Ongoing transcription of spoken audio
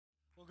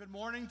Good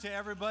morning to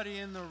everybody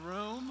in the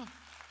room.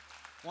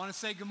 I want to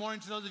say good morning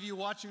to those of you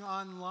watching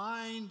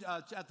online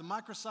at the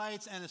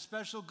microsites, and a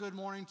special good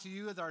morning to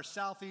you at our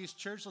Southeast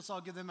Church. Let's all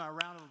give them a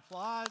round of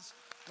applause.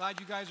 Glad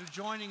you guys are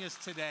joining us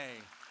today.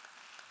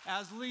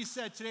 As Lee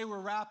said, today we're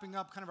wrapping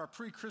up kind of our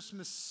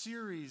pre-Christmas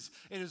series.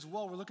 It is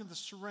we're looking at the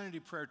Serenity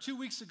Prayer. 2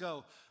 weeks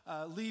ago,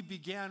 Lee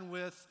began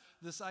with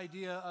this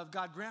idea of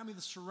God, grant me the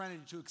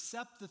serenity to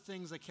accept the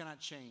things I cannot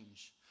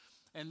change.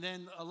 And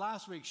then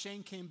last week,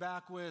 Shane came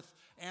back with,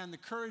 and the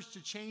courage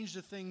to change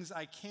the things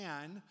I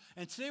can.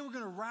 And today we're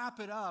going to wrap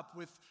it up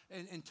with,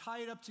 and tie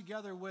it up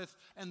together with,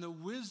 and the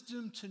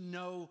wisdom to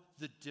know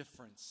the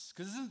difference.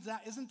 Because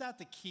isn't that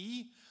the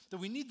key? That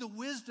we need the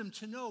wisdom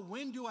to know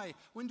when do I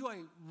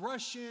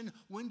rush in,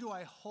 when do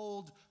I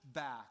hold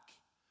back?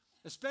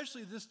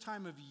 Especially this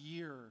time of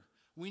year.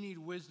 We need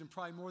wisdom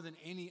probably more than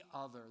any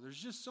other.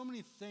 There's just so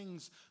many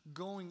things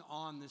going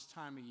on this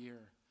time of year.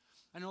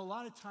 I know a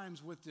lot of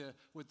times with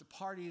the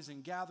parties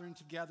and gathering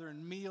together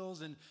and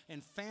meals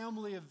and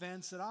family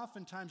events that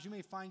oftentimes you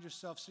may find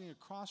yourself sitting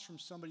across from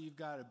somebody you've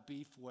got a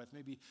beef with.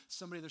 Maybe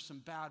somebody, there's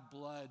some bad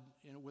blood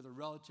with a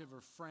relative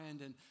or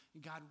friend, and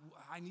God,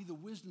 I need the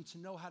wisdom to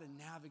know how to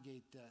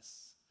navigate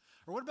this.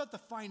 Or what about the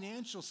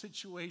financial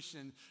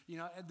situation,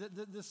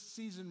 this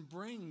season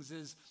brings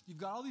is you've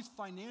got all these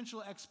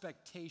financial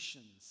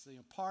expectations,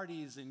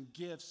 parties and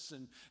gifts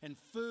and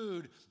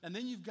food, and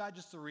then you've got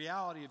just the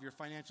reality of your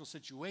financial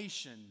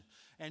situation.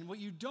 And what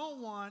you don't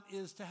want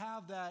is to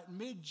have that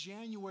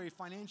mid-January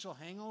financial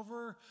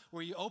hangover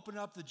where you open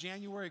up the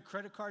January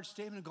credit card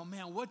statement and go,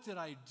 man, what did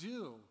I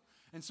do?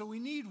 And so we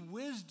need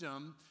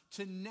wisdom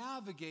to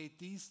navigate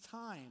these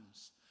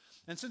times.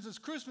 And since it's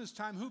Christmas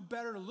time, who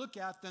better to look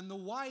at than the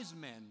wise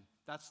men?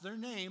 That's their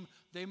name.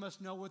 They must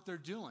know what they're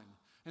doing.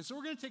 And so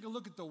we're going to take a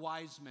look at the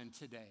wise men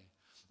today.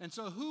 And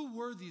so who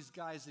were these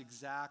guys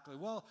exactly?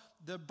 Well,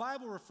 the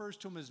Bible refers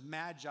to them as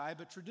magi,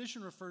 but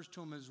tradition refers to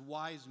them as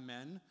wise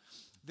men.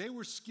 They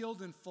were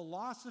skilled in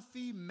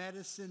philosophy,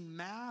 medicine,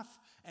 math,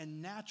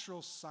 and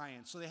natural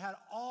science. So they had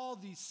all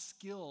these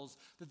skills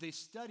that they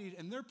studied,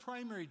 and their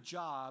primary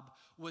job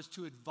was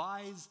to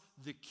advise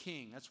the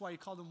king. That's why he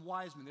called them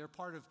wise men. They were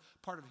part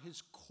of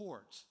his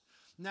court.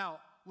 Now,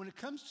 when it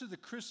comes to the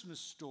Christmas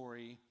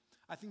story,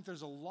 I think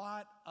there's a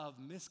lot of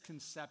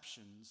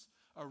misconceptions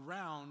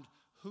around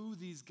who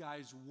these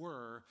guys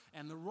were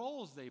and the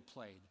roles they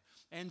played.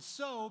 And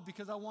so,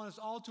 because I want us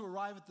all to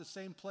arrive at the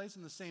same place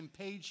and the same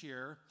page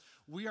here,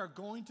 we are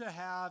going to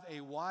have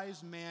a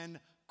wise man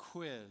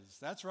quiz.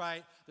 That's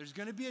right. There's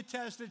going to be a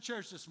test at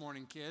church this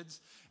morning, kids.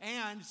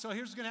 And so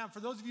here's what's going to happen. For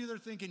those of you that are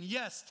thinking,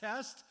 yes,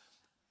 test,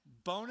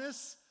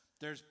 bonus,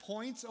 there's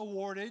points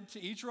awarded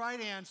to each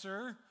right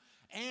answer.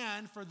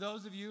 And for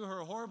those of you who are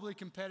horribly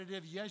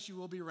competitive, yes, you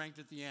will be ranked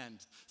at the end.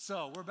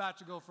 So we're about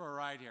to go for a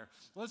ride here.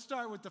 Let's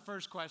start with the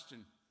first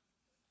question.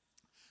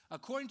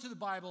 According to the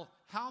Bible,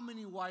 how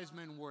many wise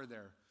men were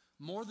there?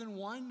 More than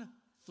one?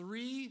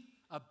 3?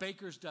 A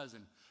baker's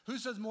dozen. Who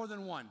says more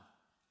than one?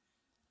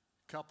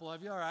 Couple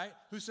of you, all right.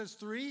 Who says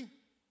 3?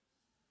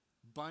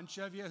 Bunch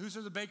of you. Who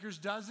says a baker's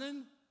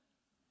dozen?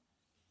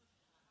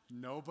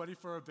 Nobody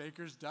for a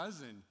baker's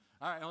dozen.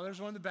 All right, there's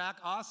one in the back.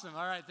 Awesome.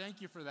 All right,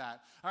 thank you for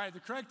that. All right,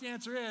 the correct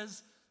answer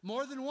is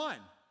more than one.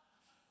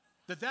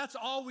 That's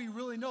all we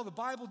really know. The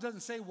Bible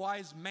doesn't say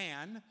wise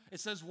man.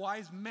 It says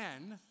wise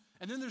men.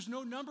 And then there's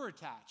no number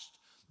attached.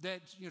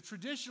 That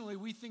traditionally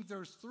we think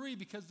there's 3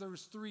 because there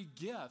was 3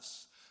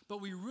 gifts,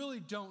 but we really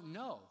don't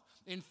know.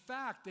 In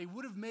fact, they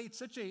would have made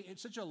such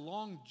a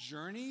long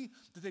journey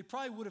that they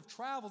probably would have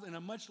traveled in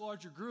a much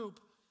larger group,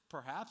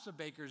 perhaps a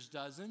baker's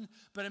dozen,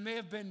 but it may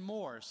have been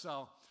more.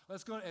 So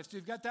let's go. If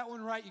you've got that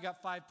one right, you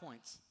got 5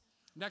 points.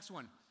 Next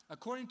one.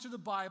 According to the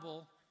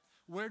Bible,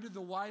 where did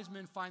the wise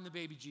men find the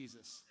baby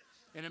Jesus?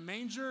 In a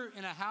manger,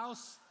 in a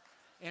house,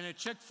 in a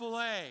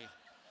Chick-fil-A?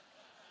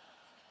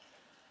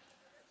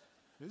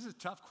 These are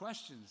tough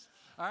questions.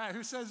 All right,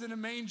 who says in a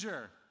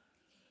manger?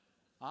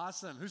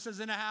 Awesome. Who says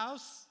in a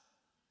house?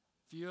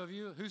 A few of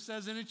you. Who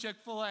says in a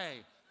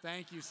Chick-fil-A?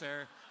 Thank you,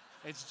 sir.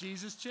 It's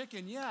Jesus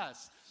Chicken,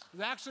 yes.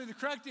 Actually, the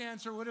correct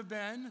answer would have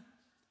been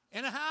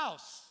in a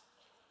house.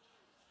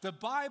 The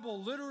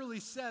Bible literally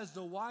says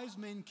the wise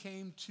men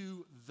came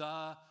to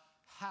the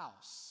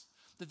house.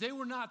 That they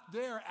were not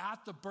there at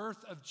the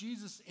birth of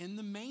Jesus in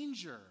the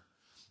manger.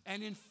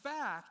 And in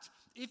fact,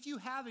 if you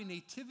have a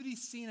nativity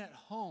scene at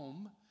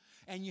home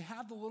and you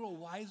have the little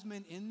wise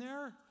men in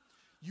there,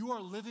 you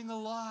are living a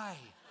lie.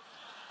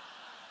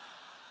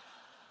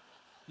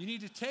 You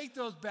need to take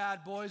those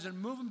bad boys and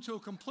move them to a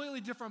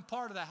completely different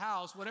part of the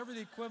house, whatever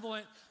the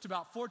equivalent to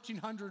about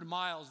 1,400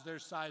 miles their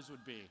size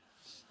would be.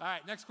 All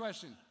right, next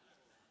question.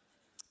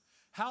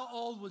 How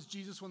old was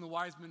Jesus when the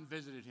wise men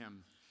visited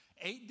him?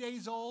 8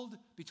 days old,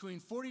 between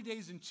 40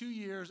 days and 2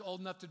 years,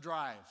 old enough to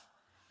drive.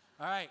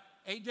 All right,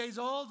 8 days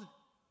old?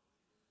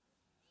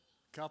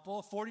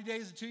 Couple, 40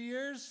 days and 2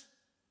 years?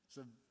 It's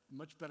a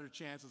much better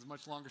chance. It's a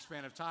much longer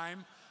span of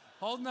time.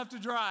 Old enough to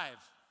drive.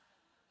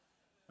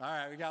 All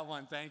right, we got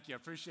one. Thank you.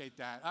 Appreciate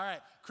that. All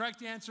right,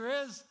 correct answer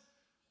is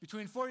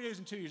Between 40 days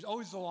and 2 years,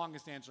 always the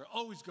longest answer.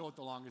 Always go with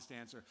the longest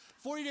answer.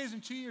 40 days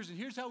and 2 years, and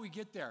here's how we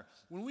get there.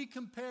 When we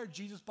compare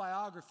Jesus'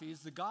 biographies,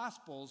 the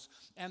Gospels,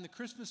 and the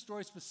Christmas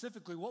story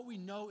specifically, what we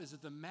know is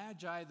that the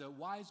Magi, the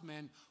wise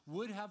men,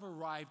 would have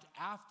arrived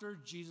after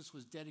Jesus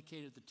was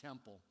dedicated at the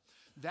temple.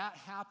 That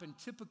happened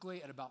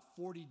typically at about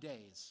 40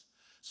 days.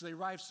 So they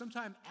arrived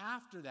sometime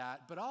after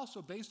that, but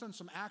also based on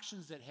some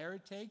actions that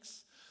Herod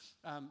takes,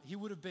 he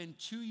would have been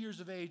 2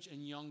 years of age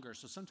and younger,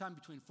 so sometime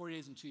between 40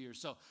 days and 2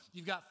 years. So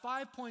you've got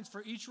 5 points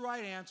for each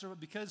right answer, but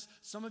because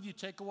some of you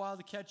take a while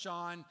to catch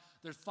on,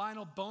 there's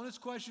final bonus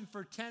question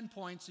for 10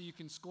 points so you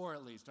can score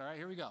at least. All right,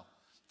 here we go.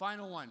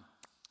 Final one.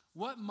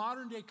 What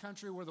modern-day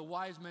country were the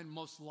wise men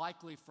most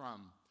likely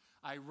from?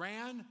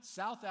 Iran,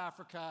 South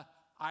Africa,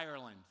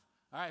 Ireland.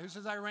 All right, who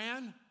says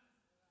Iran?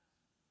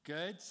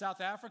 Good.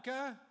 South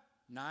Africa?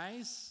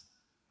 Nice.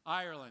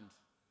 Ireland.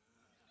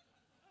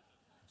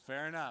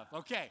 Fair enough.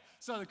 Okay,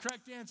 so the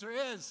correct answer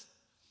is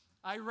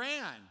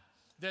Iran.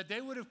 That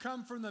they would have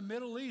come from the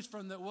Middle East,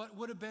 from what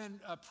would have been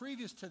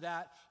previous to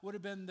that, would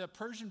have been the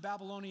Persian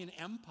Babylonian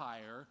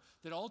Empire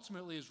that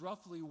ultimately is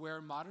roughly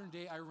where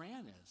modern-day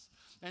Iran is.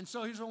 And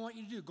so here's what I want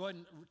you to do. Go ahead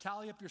and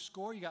tally up your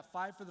score. You got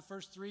 5 for the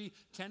first 3,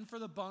 10 for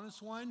the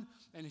bonus one,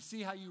 and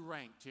see how you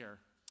ranked here.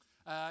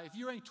 If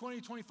you rank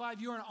 20 to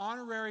 25, you're an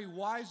honorary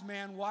wise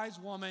man, wise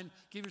woman.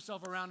 Give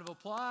yourself a round of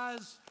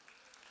applause.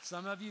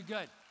 Some of you,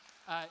 good.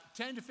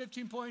 10 to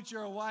 15 points,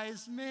 you're a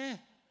wise meh.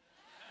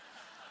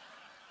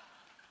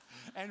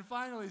 And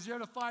finally, 0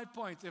 to 5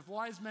 points. If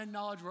wise men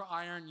knowledge were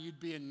iron, you'd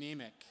be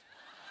anemic.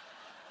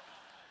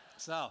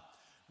 So,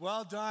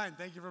 well done.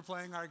 Thank you for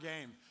playing our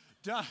game.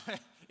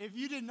 If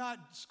you did not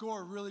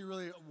score really,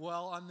 really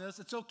well on this,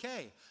 it's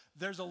okay.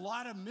 There's a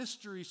lot of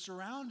mystery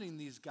surrounding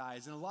these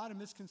guys and a lot of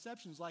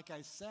misconceptions, like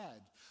I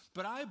said.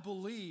 But I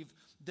believe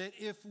that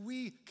if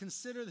we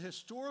consider the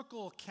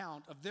historical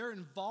account of their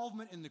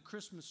involvement in the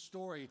Christmas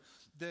story,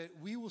 that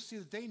we will see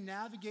that they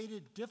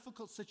navigated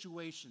difficult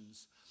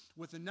situations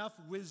with enough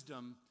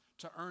wisdom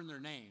to earn their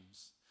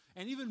names.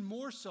 And even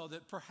more so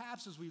that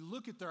perhaps as we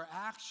look at their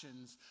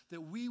actions,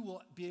 that we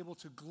will be able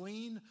to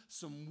glean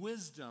some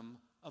wisdom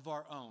of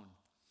our own.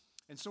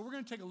 And so we're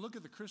going to take a look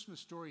at the Christmas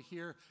story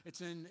here.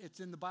 It's in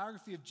the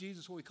biography of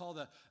Jesus, what we call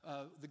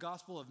the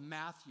Gospel of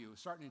Matthew,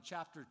 starting in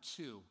chapter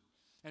 2.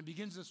 And it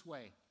begins this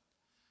way.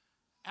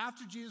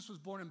 After Jesus was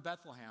born in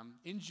Bethlehem,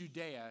 in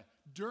Judea,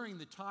 during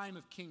the time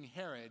of King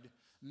Herod,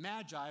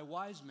 Magi,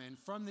 wise men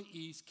from the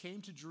east,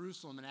 came to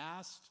Jerusalem and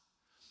asked,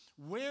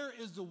 "Where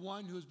is the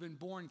one who has been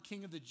born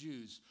King of the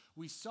Jews?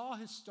 We saw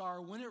his star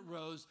when it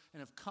rose and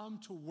have come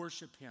to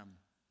worship him."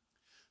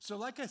 So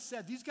like I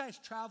said, these guys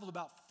traveled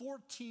about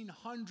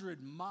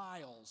 1,400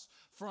 miles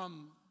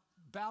from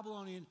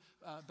Babylon,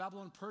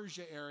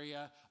 Persia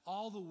area,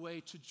 all the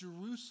way to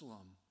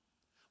Jerusalem.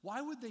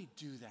 Why would they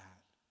do that?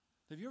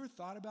 Have you ever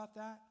thought about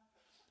that?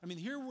 I mean,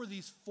 here were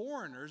these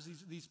foreigners,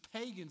 these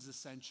pagans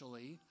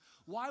essentially.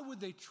 Why would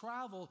they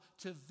travel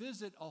to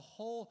visit a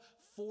whole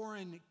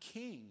foreign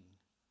king?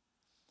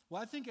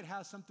 Well, I think it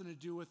has something to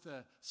do with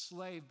a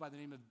slave by the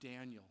name of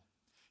Daniel.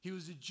 He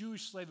was a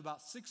Jewish slave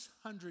about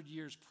 600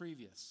 years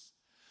previous.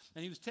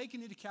 And he was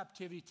taken into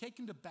captivity,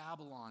 taken to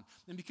Babylon.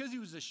 And because he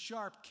was a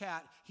sharp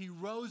cat, he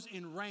rose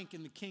in rank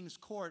in the king's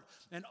court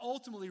and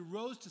ultimately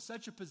rose to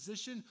such a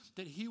position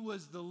that he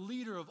was the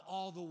leader of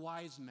all the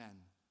wise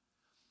men.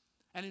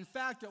 And in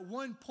fact, at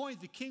one point,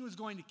 the king was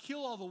going to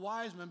kill all the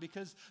wise men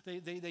because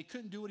they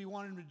couldn't do what he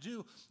wanted them to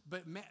do.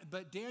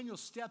 But Daniel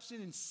steps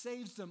in and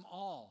saves them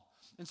all.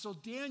 And so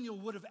Daniel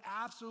would have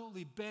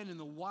absolutely been in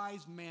the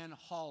Wise Man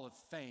Hall of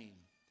Fame.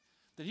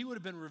 That he would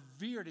have been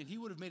revered and he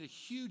would have made a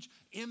huge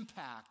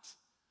impact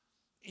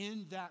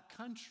in that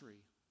country.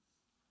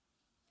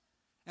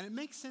 And it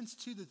makes sense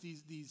too that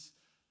these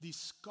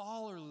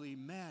scholarly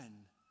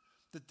men,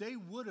 that they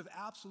would have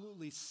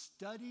absolutely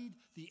studied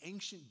the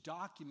ancient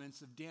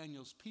documents of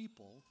Daniel's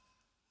people,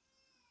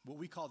 what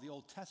we call the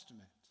Old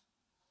Testament.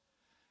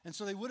 And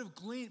so they would have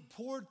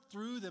poured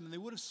through them and they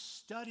would have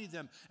studied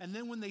them. And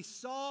then when they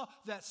saw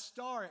that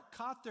star, it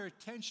caught their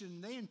attention.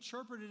 And they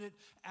interpreted it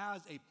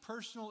as a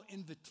personal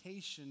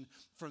invitation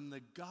from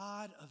the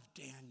God of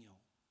Daniel.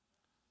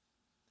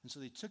 And so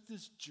they took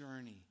this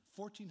journey,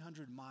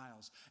 1,400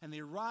 miles, and they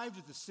arrived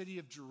at the city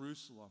of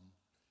Jerusalem.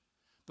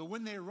 But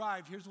when they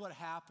arrived, here's what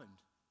happened.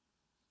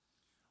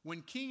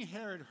 When King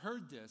Herod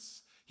heard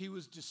this, he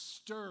was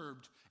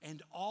disturbed,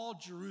 and all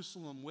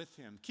Jerusalem with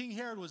him. King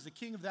Herod was the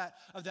king of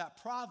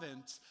that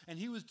province, and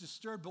he was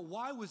disturbed. But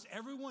why was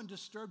everyone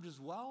disturbed as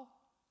well?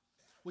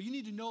 Well, you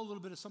need to know a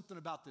little bit of something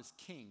about this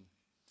king.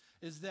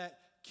 Is that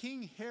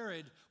King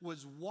Herod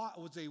was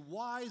a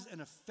wise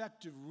and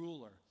effective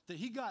ruler. That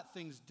he got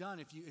things done.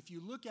 If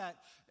you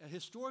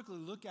historically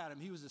look at him,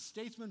 he was a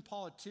statesman,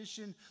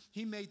 politician.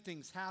 He made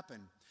things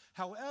happen.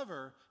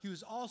 However, he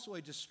was also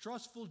a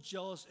distrustful,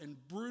 jealous, and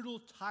brutal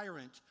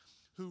tyrant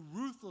who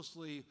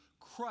ruthlessly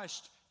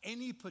crushed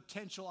any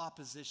potential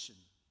opposition.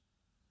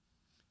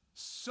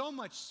 So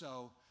much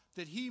so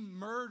that he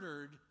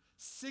murdered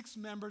 6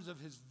 members of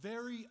his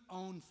very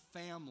own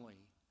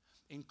family,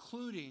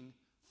 including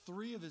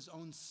 3 of his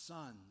own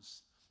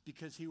sons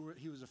because he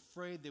was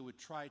afraid they would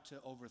try to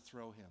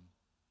overthrow him.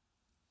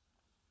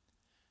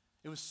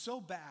 It was so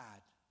bad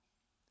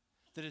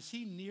that as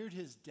he neared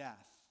his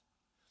death,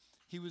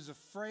 he was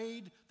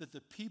afraid that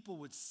the people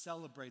would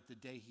celebrate the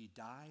day he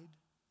died.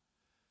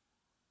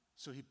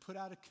 So he put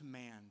out a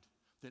command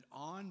that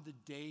on the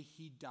day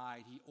he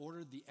died, he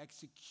ordered the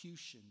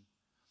execution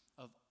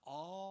of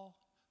all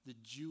the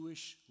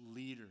Jewish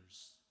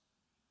leaders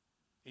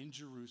in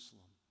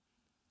Jerusalem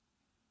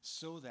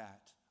so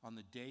that on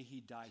the day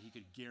he died, he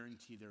could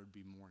guarantee there would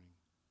be mourning.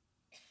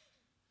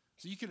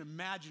 So you can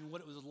imagine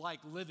what it was like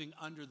living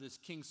under this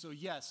king. So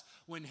yes,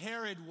 when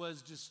Herod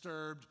was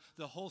disturbed,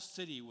 the whole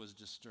city was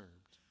disturbed.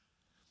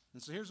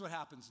 And so here's what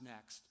happens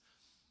next.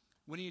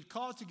 When he had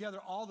called together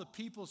all the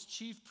people's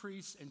chief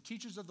priests and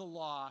teachers of the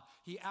law,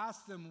 he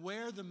asked them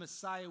where the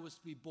Messiah was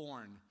to be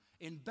born.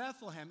 In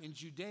Bethlehem, in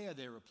Judea,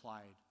 they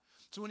replied.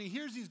 So when he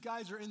hears these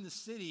guys are in the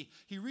city,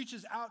 he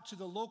reaches out to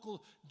the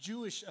local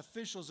Jewish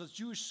officials, those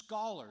Jewish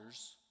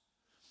scholars,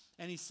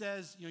 and he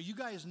says, you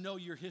guys know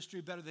your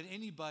history better than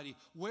anybody.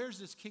 Where's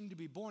this king to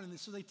be born? And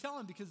so they tell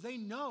him because they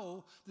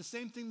know the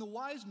same thing the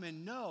wise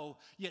men know.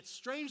 Yet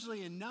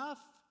strangely enough,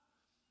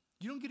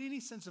 you don't get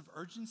any sense of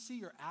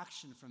urgency or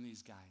action from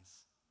these guys.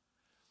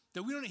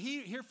 That we don't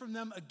hear from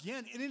them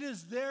again. And it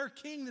is their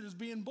king that is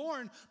being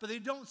born, but they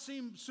don't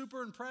seem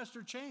super impressed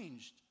or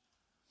changed.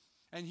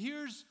 And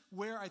here's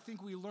where I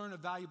think we learn a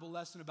valuable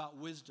lesson about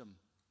wisdom.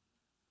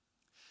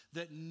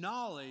 That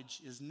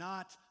knowledge is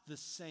not the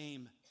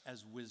same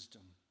as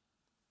wisdom.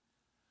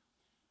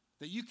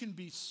 That you can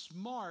be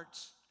smart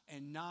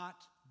and not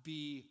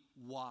be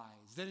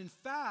wise. That in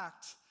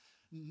fact,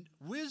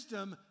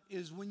 wisdom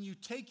is when you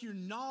take your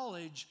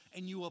knowledge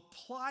and you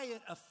apply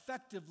it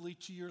effectively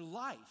to your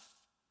life.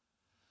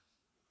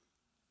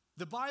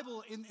 The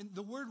Bible, in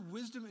the word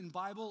wisdom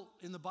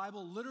in the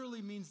Bible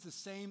literally means the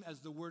same as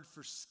the word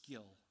for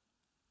skill.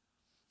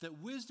 That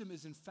wisdom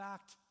is in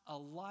fact a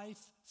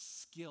life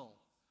skill.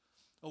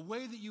 A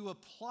way that you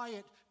apply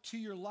it to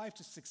your life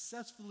to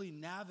successfully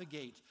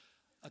navigate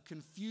a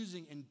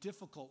confusing and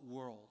difficult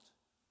world.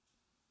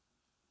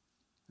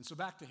 And so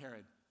back to Herod.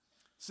 It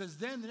says,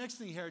 then the next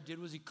thing Herod did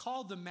was he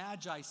called the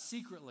Magi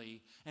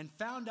secretly and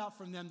found out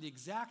from them the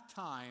exact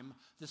time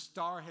the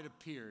star had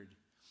appeared.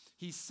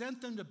 He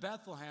sent them to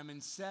Bethlehem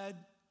and said,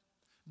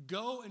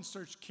 go and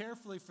search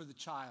carefully for the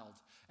child.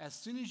 As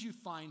soon as you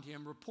find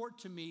him, report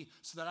to me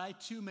so that I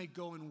too may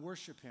go and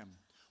worship him,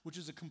 which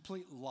is a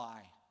complete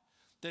lie.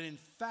 That in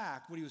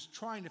fact, what he was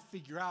trying to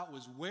figure out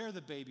was where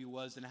the baby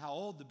was and how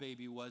old the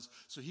baby was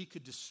so he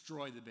could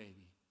destroy the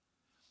baby.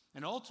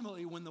 And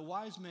ultimately, when the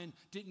wise men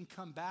didn't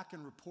come back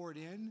and report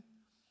in,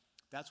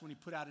 that's when he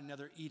put out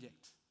another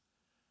edict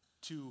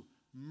to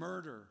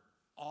murder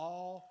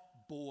all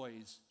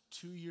boys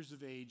 2 years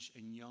of age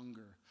and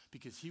younger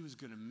because he was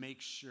going to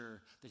make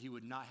sure that he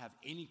would not have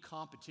any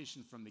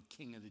competition from the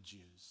king of the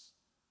Jews.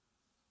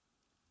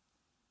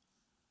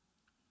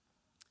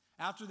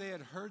 After they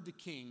had heard the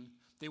king,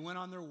 they went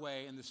on their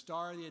way, and the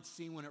star they had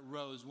seen when it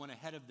rose went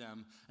ahead of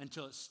them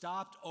until it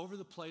stopped over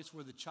the place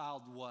where the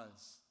child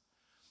was.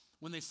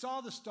 When they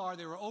saw the star,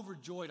 they were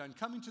overjoyed. On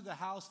coming to the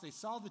house, they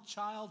saw the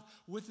child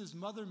with his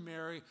mother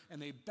Mary,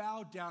 and they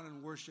bowed down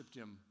and worshiped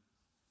him.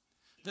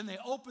 Then they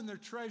opened their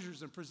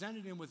treasures and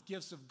presented him with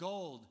gifts of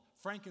gold,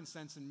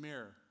 frankincense, and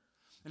myrrh.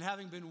 And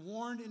having been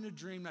warned in a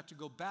dream not to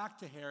go back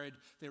to Herod,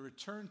 they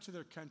returned to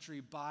their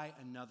country by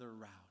another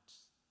route.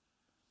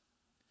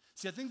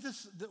 See, I think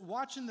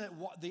watching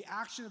the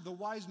action of the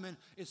wise men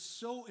is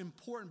so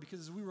important because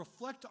as we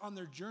reflect on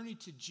their journey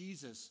to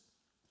Jesus,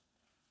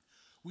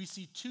 we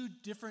see 2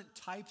 different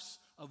types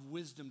of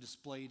wisdom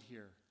displayed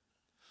here.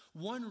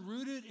 One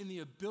rooted in the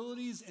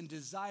abilities and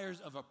desires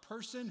of a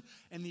person,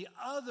 and the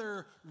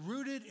other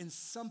rooted in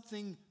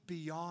something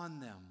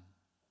beyond them.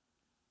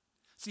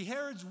 See,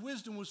 Herod's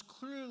wisdom was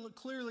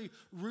clearly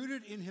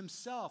rooted in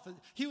himself.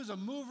 He was a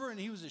mover and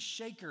he was a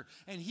shaker,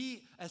 and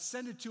he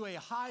ascended to a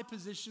high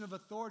position of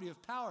authority,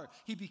 of power.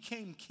 He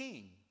became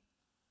king,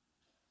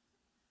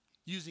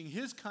 using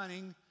his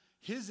cunning,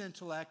 his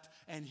intellect,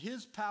 and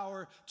his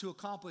power to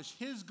accomplish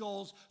his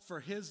goals for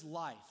his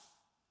life.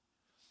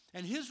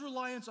 And his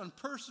reliance on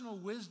personal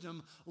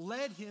wisdom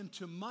led him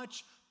to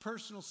much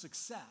personal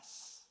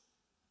success.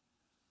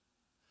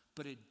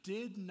 But it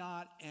did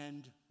not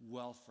end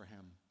well for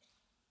him.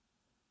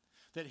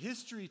 That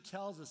history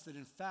tells us that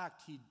in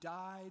fact he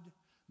died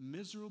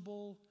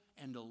miserable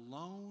and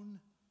alone,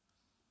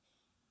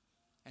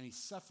 and he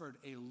suffered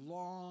a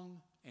long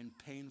and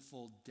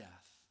painful death.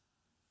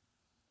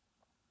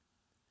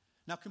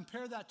 Now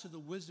compare that to the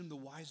wisdom the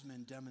wise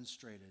men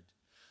demonstrated.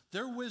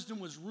 Their wisdom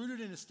was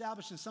rooted and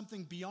established in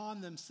something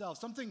beyond themselves,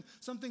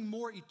 something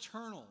more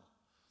eternal.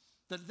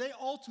 That they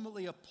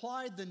ultimately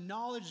applied the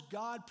knowledge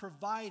God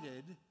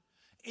provided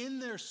in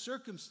their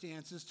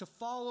circumstances to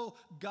follow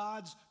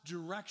God's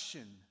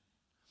direction.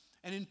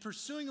 And in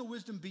pursuing a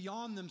wisdom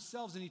beyond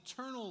themselves, an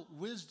eternal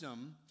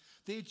wisdom,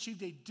 they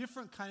achieved a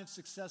different kind of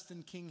success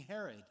than King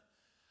Herod.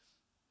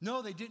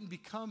 No, they didn't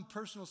become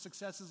personal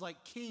successes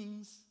like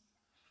kings,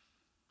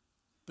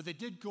 but they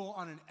did go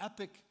on an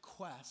epic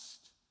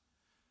quest,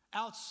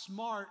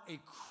 outsmart a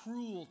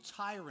cruel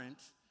tyrant,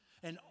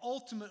 and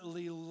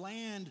ultimately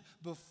land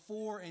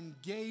before and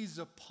gaze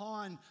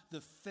upon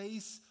the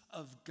face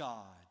of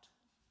God.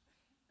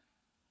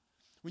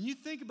 When you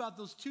think about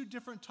those two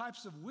different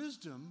types of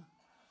wisdom,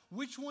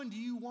 which one do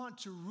you want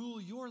to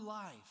rule your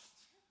life?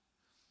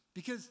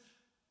 Because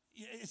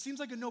it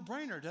seems like a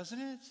no-brainer, doesn't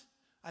it?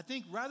 I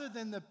think rather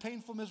than the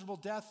painful, miserable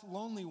death,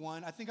 lonely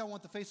one, I think I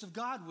want the face of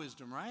God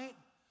wisdom, right?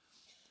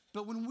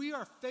 But when we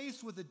are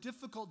faced with a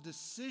difficult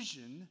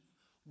decision,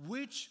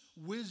 which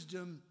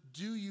wisdom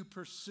do you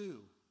pursue?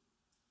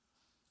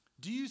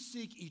 Do you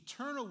seek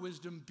eternal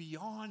wisdom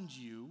beyond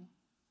you,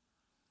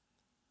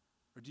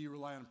 or do you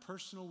rely on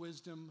personal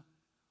wisdom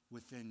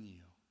within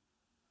you,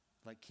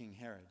 like King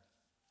Herod?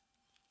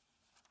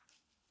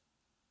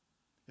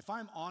 If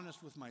I'm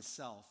honest with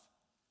myself,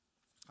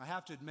 I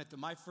have to admit that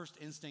my first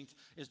instinct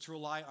is to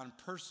rely on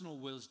personal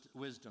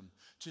wisdom,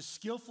 to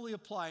skillfully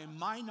apply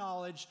my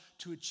knowledge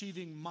to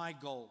achieving my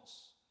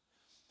goals.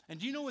 And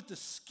do you know what the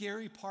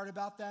scary part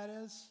about that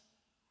is?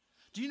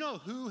 Do you know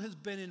who has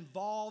been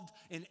involved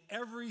in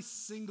every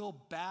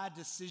single bad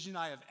decision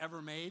I have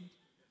ever made?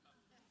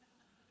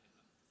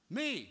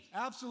 Me,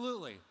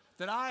 absolutely.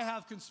 That I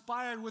have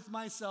conspired with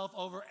myself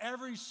over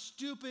every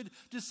stupid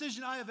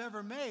decision I have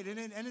ever made.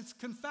 And it's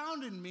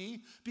confounded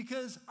me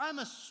because I'm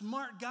a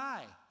smart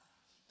guy.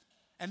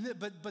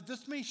 But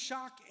this may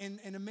shock and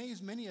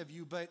amaze many of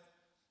you, but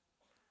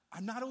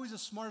I'm not always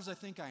as smart as I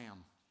think I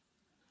am.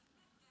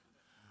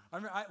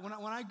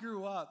 When I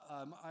grew up,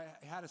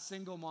 I had a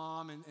single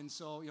mom, and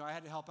so I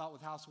had to help out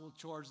with household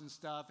chores and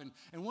stuff.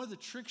 And one of the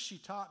tricks she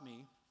taught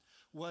me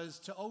was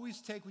to always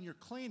take, when you're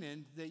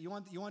cleaning, that you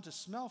want to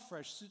smell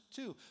fresh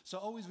too. So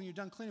always when you're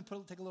done cleaning,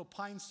 take a little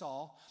Pine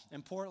Sol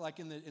and pour it like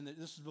in the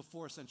this is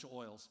before essential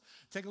oils.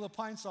 Take a little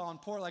Pine Sol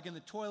and pour it like in the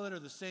toilet or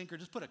the sink, or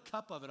just put a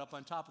cup of it up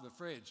on top of the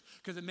fridge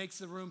because it makes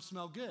the room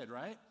smell good,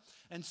 right?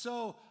 And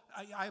so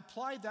I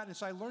applied that, and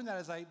so I learned that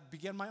as I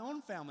began my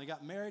own family,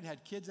 got married,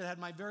 had kids, that had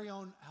my very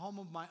own home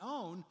of my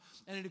own.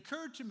 And it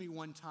occurred to me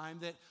one time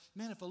that,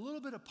 man, if a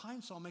little bit of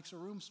Pine Sol makes a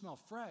room smell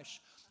fresh,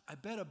 I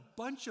bet a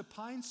bunch of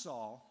Pine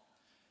Sol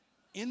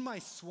in my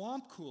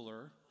swamp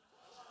cooler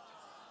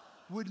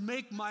would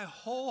make my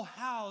whole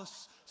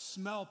house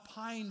smell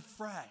pine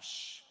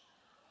fresh.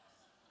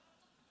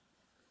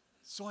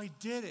 So I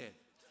did it.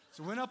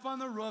 So I went up on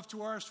the roof to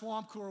where our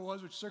swamp cooler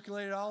was, which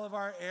circulated all of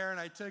our air, and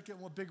I took it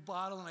in a big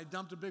bottle, and I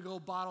dumped a big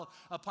old bottle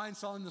of Pine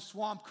Sol in the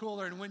swamp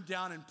cooler and went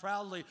down and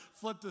proudly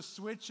flipped the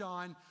switch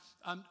on.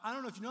 I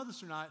don't know if you know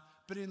this or not,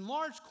 but in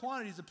large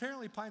quantities,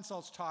 apparently Pine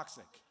Sol's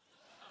toxic.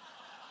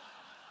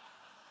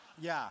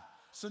 Yeah.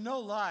 So no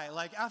lie,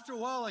 like after a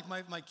while, like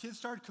my kids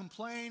started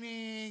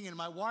complaining, and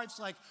my wife's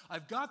like,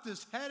 I've got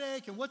this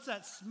headache, and what's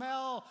that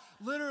smell?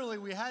 Literally,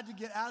 we had to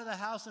get out of the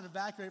house and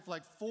evacuate for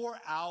like 4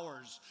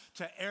 hours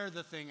to air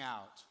the thing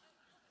out.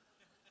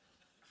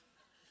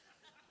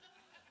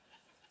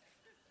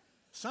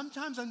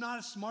 Sometimes I'm not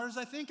as smart as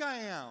I think I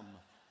am.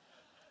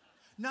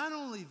 Not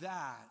only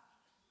that,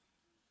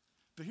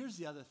 but here's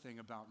the other thing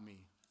about me.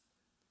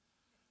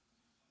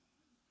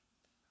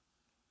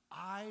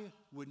 I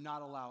would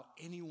not allow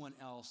anyone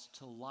else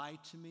to lie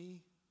to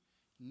me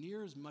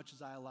near as much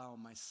as I allow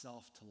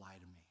myself to lie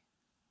to me.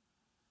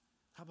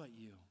 How about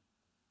you?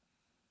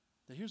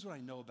 That here's what I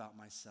know about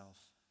myself.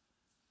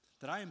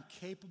 That I am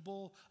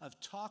capable of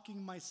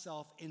talking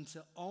myself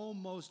into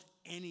almost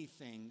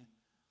anything,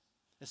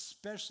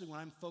 especially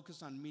when I'm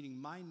focused on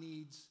meeting my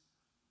needs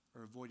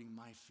or avoiding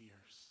my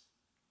fears.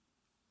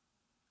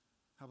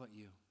 How about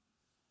you?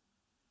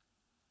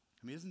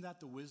 I mean, isn't that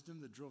the wisdom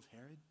that drove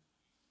Herod?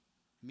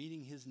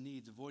 Meeting his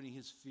needs, avoiding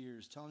his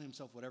fears, telling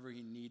himself whatever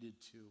he needed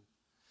to.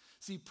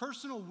 See,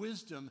 personal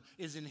wisdom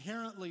is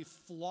inherently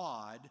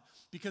flawed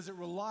because it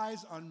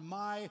relies on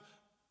my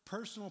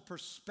personal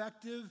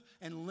perspective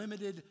and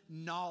limited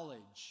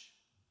knowledge.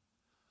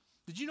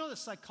 Did you know that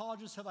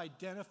psychologists have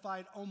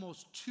identified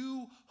almost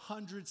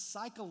 200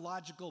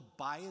 psychological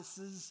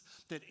biases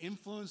that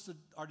influence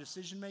our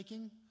decision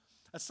making?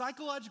 A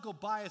psychological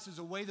bias is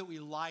a way that we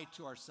lie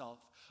to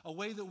ourselves, a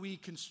way that we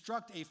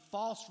construct a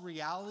false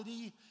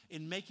reality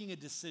in making a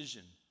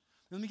decision.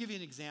 Let me give you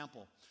an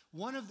example.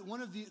 One of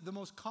the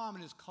most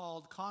common is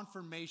called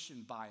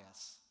confirmation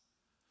bias.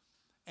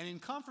 And in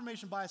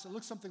confirmation bias, it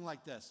looks something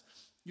like this.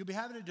 You'll be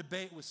having a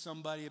debate with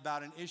somebody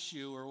about an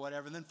issue or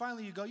whatever, and then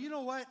finally you go, you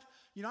know what?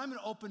 I'm an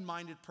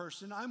open-minded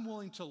person. I'm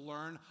willing to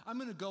learn. I'm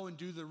going to go and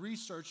do the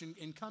research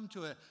and come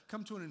to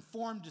an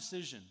informed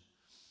decision.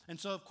 And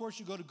so, of course,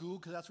 you go to Google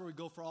because that's where we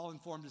go for all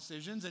informed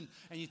decisions. And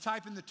you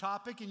type in the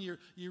topic and you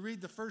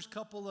read the first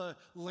couple of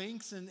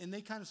links and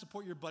they kind of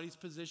support your buddy's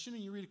position.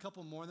 And you read a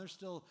couple more and they're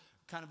still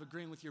kind of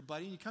agreeing with your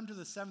buddy. And you come to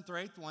the 7th or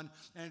 8th one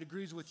and it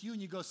agrees with you.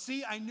 And you go,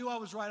 see, I knew I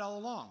was right all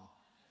along.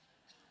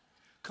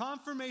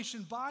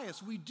 Confirmation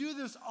bias. We do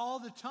this all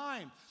the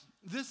time.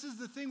 This is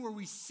the thing where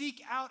we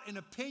seek out an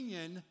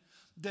opinion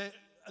that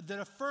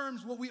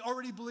affirms what we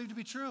already believe to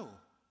be true.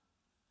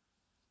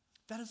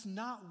 That is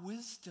not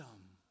wisdom.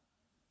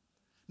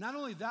 Not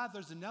only that,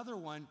 there's another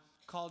one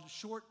called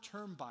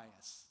short-term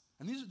bias.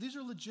 And these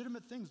are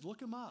legitimate things. Look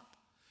them up.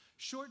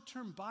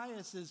 Short-term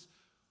bias is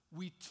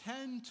we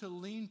tend to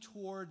lean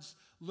towards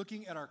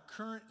looking at our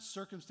current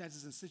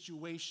circumstances and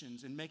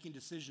situations and making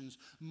decisions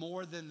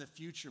more than the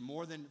future,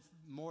 more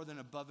than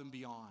above and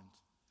beyond.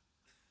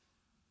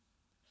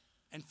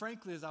 And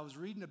frankly, as I was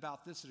reading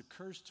about this, it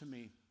occurs to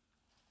me,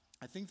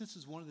 I think this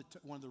is one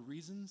of the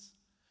reasons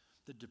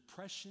that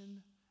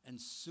depression and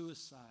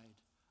suicide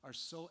are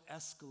so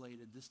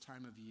escalated this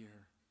time of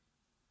year.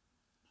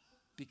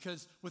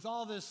 Because with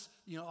all this,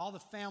 all the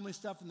family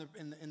stuff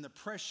and the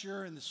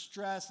pressure and the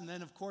stress, and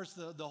then of course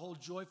the whole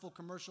joyful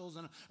commercials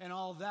and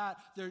all that,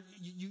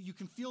 you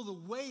can feel the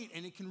weight,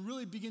 and it can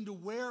really begin to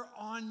wear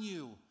on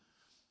you.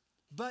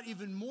 But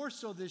even more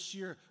so this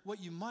year,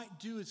 what you might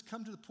do is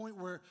come to the point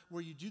where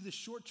you do this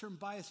short-term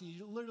bias, and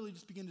you literally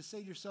just begin to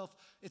say to yourself,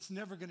 it's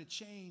never going to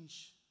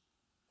change.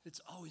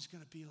 It's always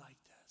going to be like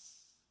this.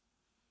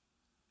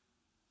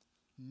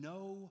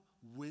 No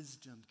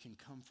wisdom can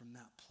come from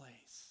that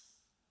place.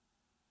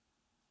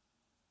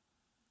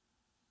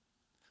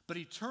 But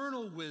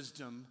eternal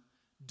wisdom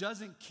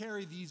doesn't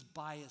carry these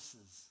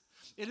biases.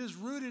 It is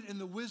rooted in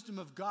the wisdom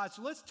of God.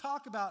 So let's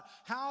talk about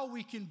how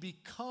we can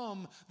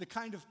become the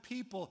kind of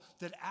people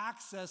that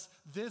access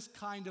this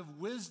kind of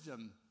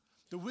wisdom,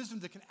 the wisdom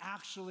that can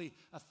actually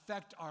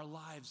affect our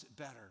lives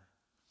better.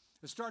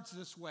 It starts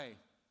this way,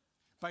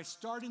 by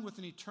starting with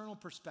an eternal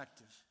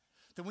perspective.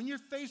 That when you're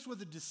faced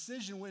with a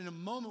decision, in a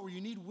moment where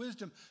you need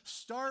wisdom,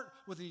 start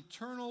with an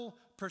eternal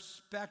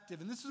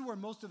perspective. And this is where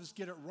most of us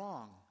get it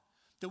wrong.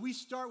 That we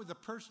start with a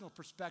personal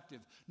perspective.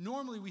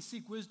 Normally we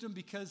seek wisdom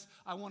because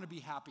I want to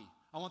be happy.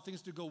 I want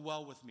things to go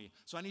well with me.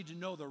 So I need to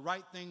know the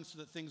right things so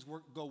that things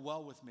go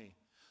well with me.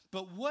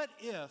 But what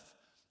if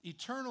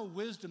eternal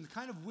wisdom, the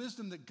kind of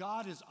wisdom that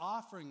God is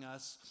offering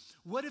us,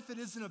 what if it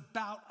isn't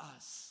about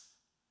us?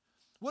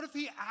 What if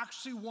he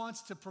actually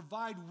wants to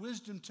provide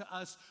wisdom to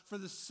us for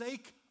the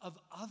sake of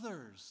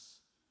others?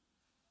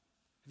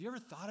 Have you ever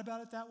thought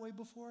about it that way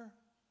before?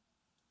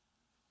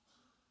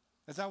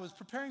 As I was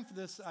preparing for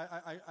this,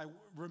 I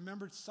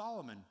remembered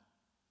Solomon.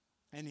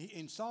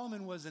 And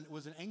Solomon was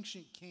an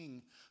ancient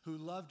king who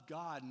loved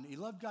God. And he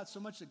loved God so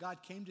much that God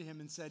came to him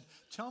and said,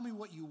 tell me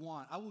what you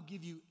want. I will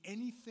give you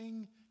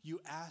anything you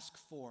ask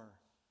for.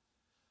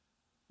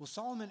 Well,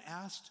 Solomon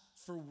asked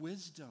for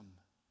wisdom,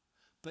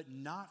 but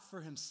not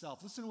for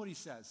himself. Listen to what he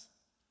says.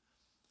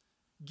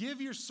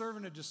 Give your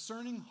servant a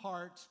discerning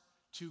heart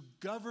to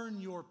govern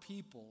your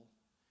people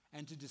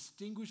and to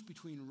distinguish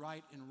between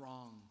right and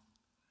wrong.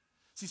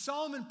 See,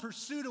 Solomon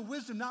pursued a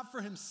wisdom not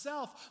for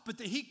himself, but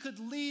that he could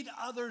lead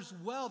others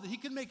well, that he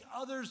could make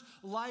others'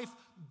 life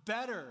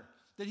better,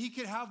 that he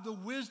could have the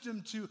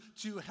wisdom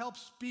to help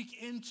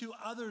speak into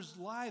others'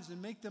 lives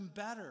and make them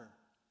better.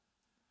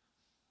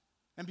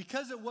 And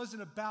because it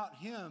wasn't about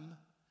him,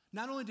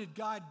 not only did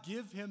God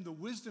give him the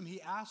wisdom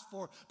he asked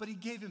for, but he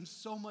gave him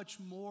so much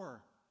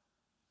more.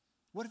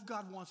 What if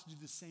God wants to do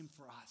the same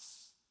for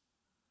us?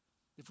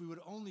 If we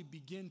would only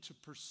begin to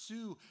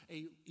pursue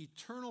an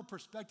eternal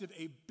perspective,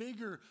 a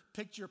bigger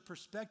picture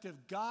perspective,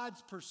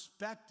 God's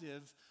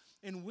perspective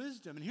in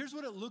wisdom. And here's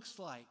what it looks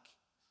like,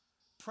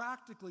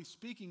 practically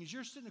speaking, as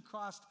you're sitting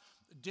across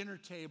a dinner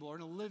table or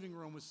in a living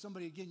room with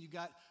somebody, again,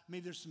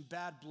 maybe there's some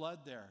bad blood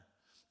there.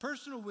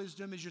 Personal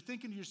wisdom is you're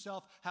thinking to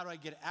yourself, how do I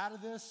get out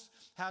of this?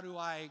 How do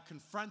I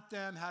confront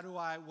them? How do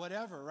I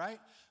whatever, right?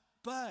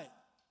 But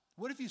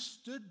what if you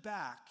stood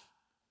back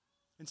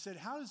and said,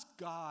 how is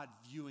God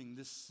viewing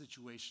this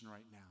situation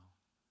right now?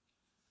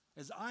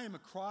 As I am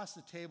across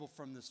the table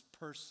from this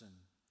person,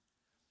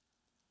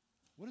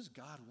 what does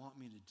God want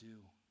me to do?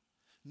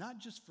 Not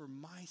just for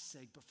my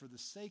sake, but for the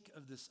sake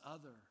of this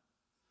other.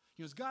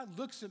 As God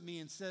looks at me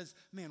and says,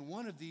 man,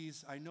 one of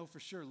these I know for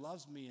sure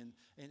loves me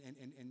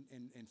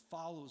and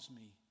follows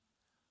me.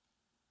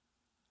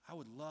 I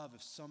would love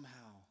if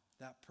somehow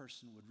that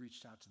person would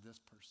reach out to this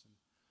person.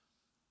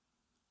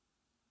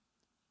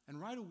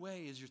 And right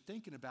away, as you're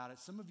thinking about it,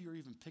 some of you are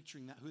even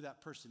picturing who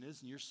that person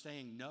is, and you're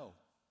saying, no,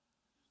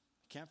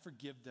 I can't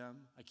forgive them.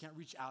 I can't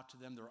reach out to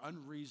them. They're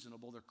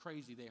unreasonable. They're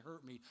crazy. They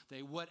hurt me.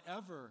 They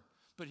whatever.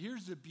 But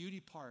here's the beauty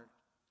part,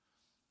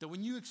 that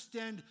when you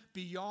extend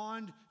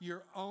beyond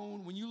your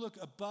own, when you look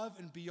above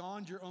and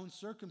beyond your own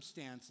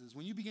circumstances,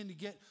 when you begin to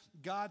get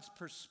God's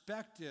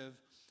perspective,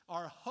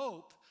 our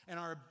hope and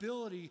our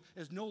ability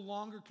is no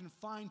longer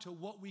confined to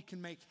what we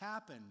can make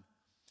happen.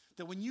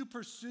 That when you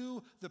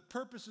pursue the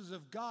purposes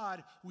of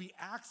God, we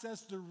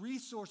access the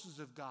resources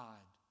of God.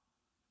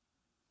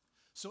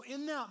 So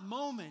in that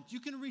moment, you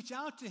can reach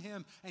out to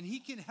him and he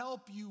can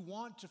help you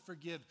want to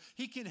forgive.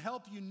 He can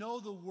help you know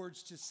the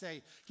words to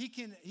say. He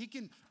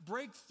can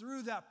break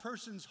through that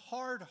person's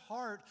hard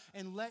heart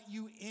and let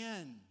you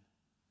in.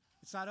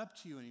 It's not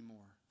up to you anymore.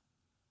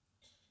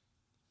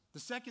 The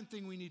second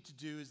thing we need to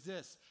do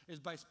is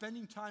by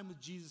spending time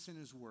with Jesus in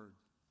his word.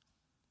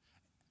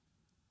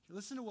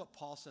 Listen to what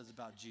Paul says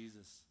about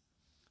Jesus.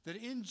 That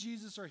in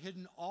Jesus are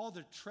hidden all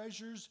the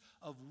treasures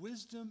of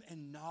wisdom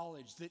and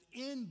knowledge. That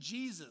in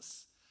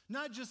Jesus,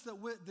 Not just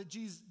that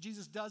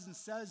Jesus does and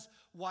says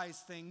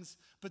wise things,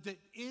 but that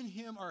in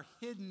him are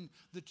hidden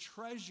the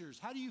treasures.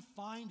 How do you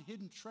find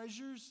hidden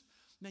treasures?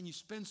 Man, you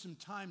spend some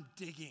time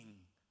digging.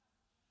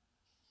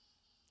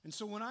 And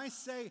so when I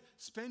say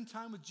spend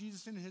time with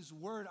Jesus in his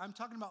word, I'm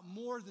talking about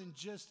more than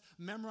just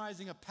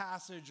memorizing a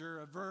passage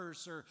or a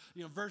verse or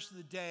verse of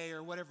the day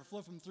or whatever,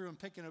 flipping through and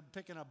picking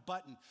a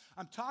button.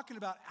 I'm talking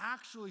about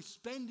actually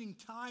spending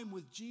time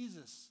with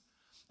Jesus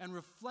and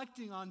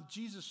reflecting on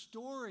Jesus'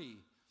 story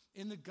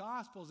in the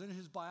Gospels, in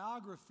his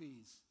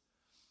biographies.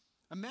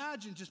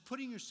 Imagine just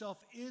putting yourself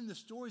in the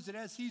stories that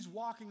as he's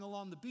walking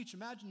along the beach,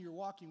 imagine you're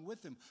walking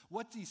with him.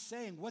 What's he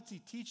saying? What's he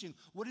teaching?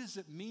 What does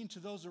it mean to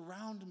those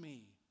around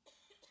me?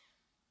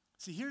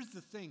 See, here's the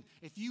thing.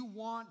 If you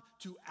want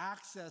to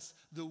access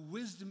the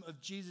wisdom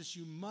of Jesus,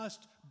 you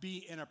must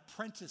be an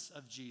apprentice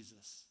of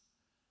Jesus,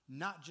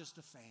 not just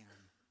a fan.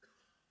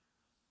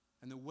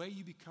 And the way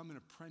you become an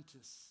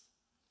apprentice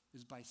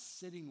is by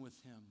sitting with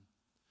him,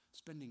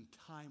 spending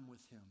time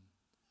with him,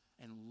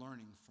 and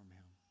learning from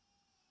him.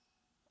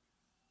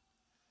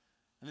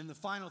 And then the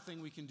final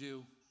thing we can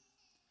do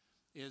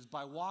is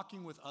by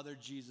walking with other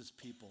Jesus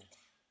people.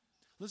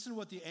 Listen to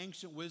what the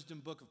ancient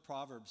wisdom book of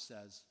Proverbs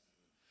says.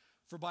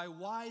 For by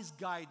wise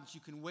guidance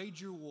you can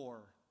wager war,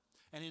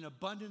 and in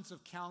abundance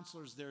of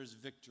counselors there is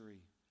victory.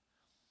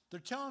 They're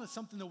telling us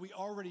something that we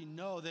already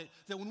know, that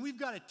when we've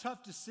got a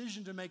tough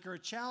decision to make or a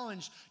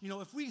challenge,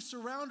 if we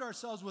surround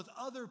ourselves with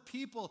other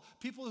people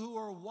who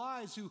are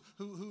wise, who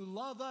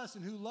love us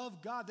and who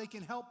love God, they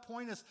can help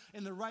point us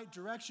in the right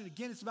direction.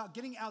 Again, it's about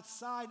getting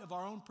outside of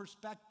our own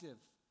perspective.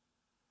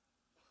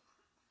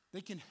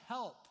 They can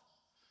help,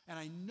 and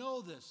I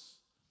know this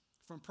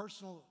from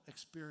personal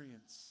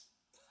experience,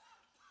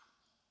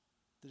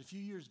 that a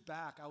few years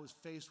back, I was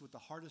faced with the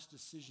hardest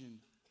decision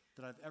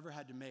that I've ever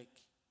had to make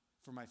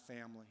for my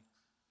family.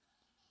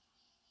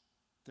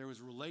 There was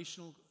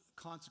relational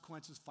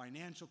consequences,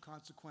 financial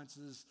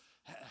consequences,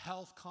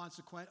 health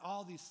consequence,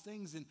 all these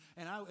things, and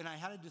I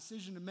had a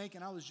decision to make,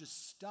 and I was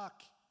just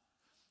stuck.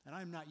 And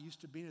I'm not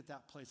used to being at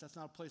that place. That's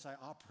not a place I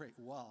operate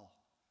well.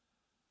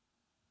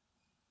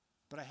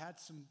 But I had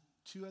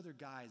two other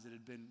guys that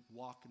had been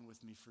walking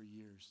with me for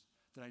years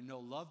that I know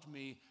loved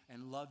me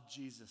and loved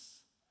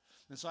Jesus.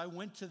 And so I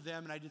went to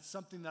them and I did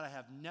something that I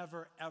have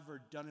never,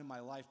 ever done in my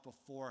life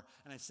before.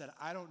 And I said,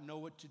 I don't know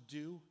what to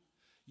do.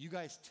 You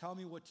guys tell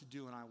me what to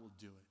do and I will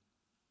do it.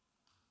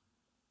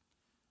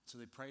 So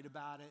they prayed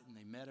about it and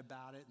they met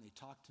about it and they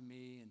talked to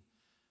me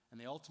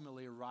and they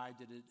ultimately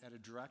arrived at a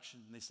direction.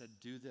 And they said,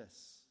 do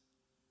this.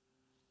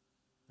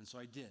 And so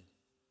I did.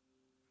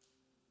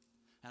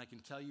 And I can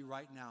tell you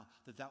right now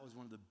that was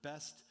one of the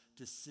best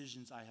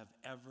decisions I have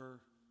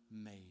ever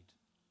made.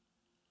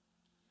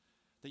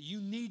 That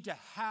you need to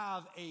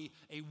have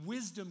a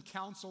wisdom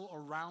council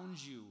around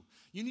you.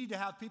 You need to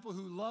have people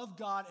who love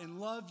God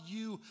and love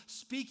you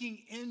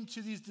speaking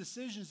into these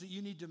decisions that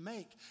you need to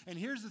make. And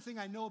here's the thing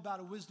I know about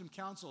a wisdom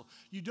council.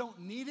 You don't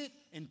need it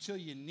until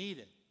you need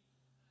it.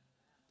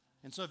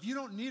 And so if you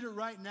don't need it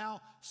right now,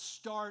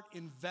 start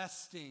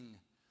investing.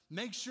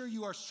 Make sure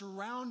you are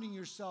surrounding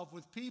yourself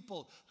with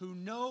people who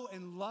know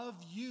and love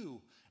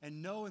you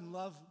and know and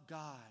love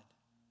God.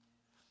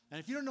 And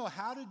if you don't know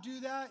how to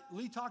do that,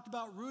 Lee talked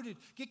about Rooted.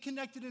 Get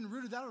connected in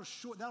Rooted.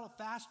 That'll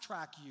fast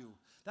track you.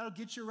 That'll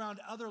get you around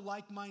other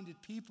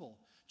like-minded people.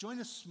 Join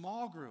a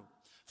small group.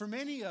 For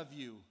many of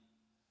you,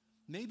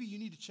 maybe you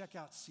need to check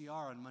out CR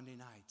on Monday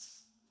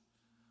nights.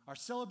 Our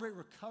Celebrate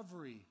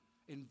Recovery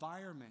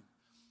environment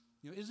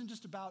isn't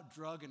just about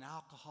drug and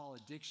alcohol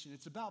addiction.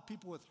 It's about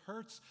people with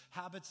hurts,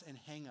 habits, and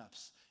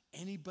hang-ups.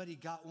 Anybody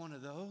got one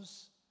of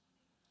those?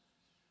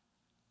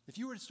 If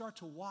you were to start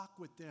to walk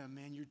with them,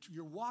 man,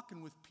 you're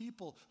walking with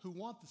people who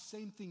want the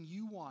same thing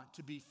you want,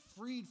 to be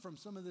freed from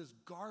some of this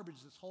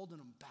garbage that's holding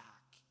them back.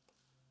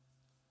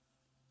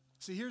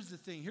 See, here's the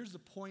thing. Here's the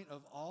point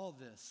of all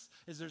this,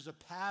 is there's a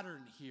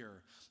pattern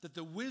here, that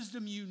the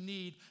wisdom you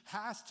need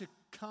has to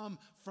come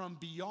from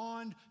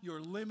beyond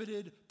your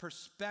limited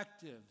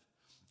perspective.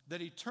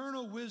 That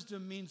eternal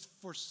wisdom means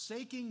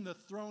forsaking the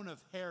throne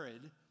of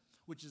Herod,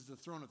 which is the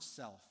throne of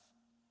self,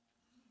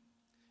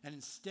 and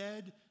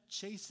instead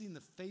chasing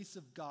the face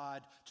of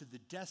God to the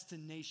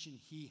destination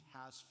he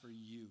has for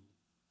you.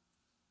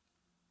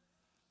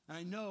 And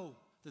I know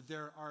that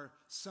there are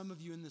some of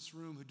you in this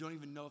room who don't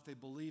even know if they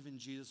believe in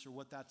Jesus or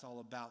what that's all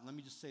about. Let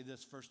me just say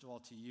this, first of all,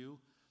 to you.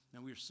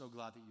 And we are so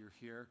glad that you're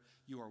here.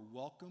 You are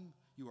welcome.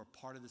 You are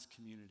part of this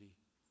community.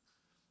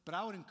 But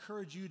I would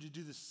encourage you to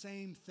do the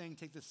same thing,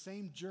 take the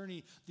same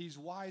journey these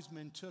wise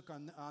men took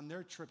on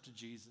their trip to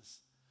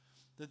Jesus.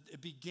 That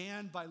it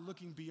began by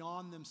looking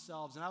beyond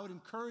themselves. And I would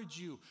encourage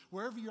you,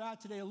 wherever you're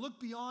at today, look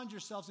beyond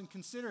yourselves and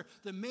consider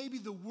that maybe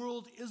the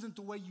world isn't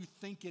the way you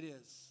think it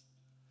is.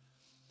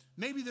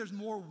 Maybe there's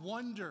more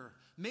wonder.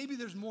 Maybe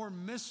there's more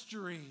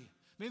mystery.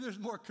 Maybe there's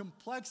more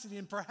complexity.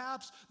 And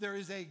perhaps there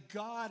is a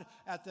God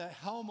at the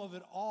helm of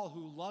it all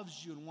who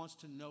loves you and wants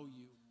to know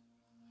you.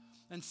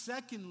 And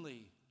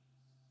secondly,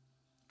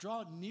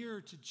 draw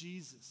nearer to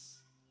Jesus.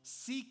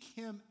 Seek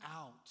him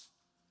out.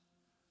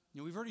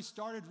 We've already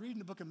started reading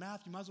the book of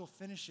Matthew. Might as well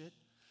finish it.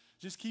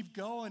 Just keep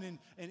going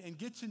and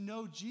get to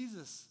know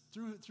Jesus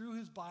through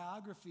his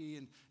biography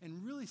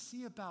and really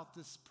see about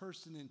this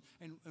person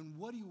and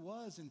what he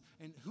was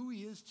and who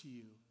he is to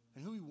you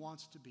and who he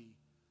wants to be.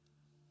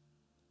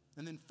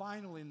 And then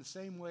finally, in the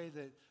same way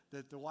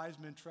that the wise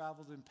men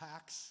traveled in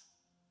packs,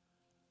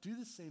 do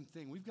the same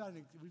thing. We've got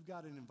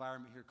an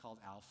environment here called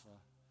Alpha.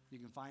 You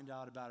can find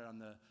out about it on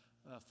the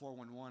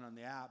 411 on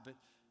the app. But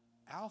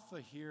Alpha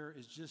here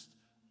is just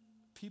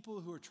people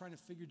who are trying to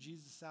figure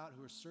Jesus out,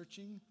 who are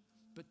searching,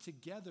 but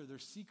together. They're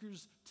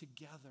seekers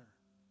together.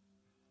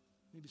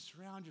 Maybe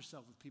surround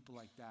yourself with people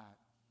like that.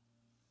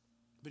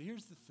 But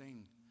here's the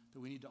thing that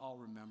we need to all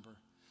remember,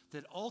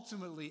 that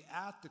ultimately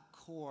at the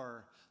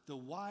core, the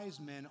wise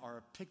men are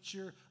a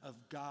picture of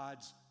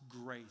God's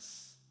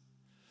grace.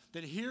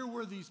 That here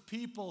were these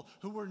people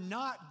who were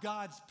not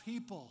God's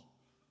people,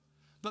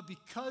 but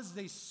because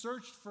they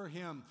searched for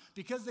him,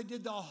 because they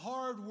did the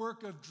hard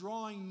work of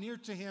drawing near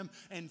to him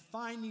and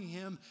finding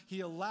him,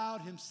 he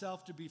allowed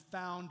himself to be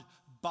found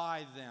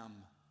by them.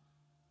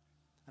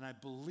 And I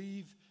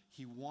believe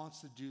he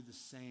wants to do the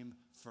same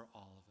for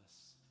all of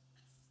us.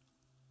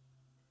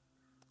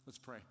 Let's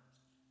pray.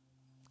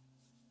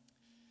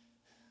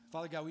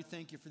 Father God, we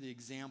thank you for the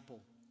example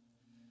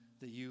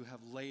that you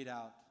have laid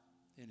out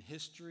in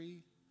history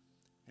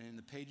and in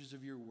the pages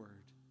of your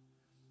word,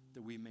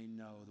 that we may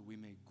know, that we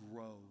may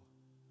grow.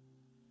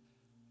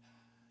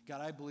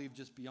 God, I believe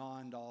just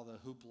beyond all the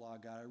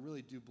hoopla, God, I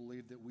really do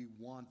believe that we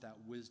want that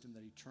wisdom,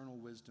 that eternal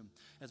wisdom.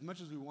 As much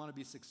as we want to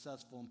be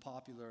successful and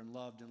popular and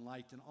loved and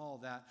liked and all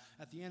that,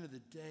 at the end of the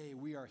day,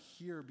 we are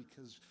here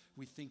because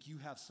we think you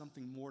have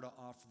something more to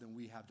offer than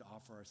we have to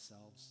offer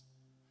ourselves.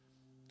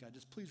 God,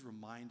 just please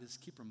remind us,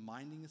 keep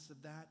reminding us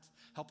of that.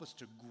 Help us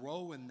to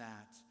grow in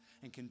that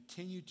and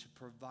continue to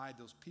provide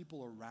those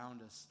people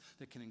around us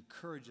that can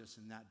encourage us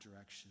in that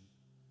direction.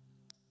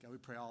 God, we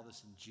pray all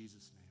this in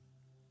Jesus'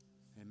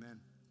 name. Amen.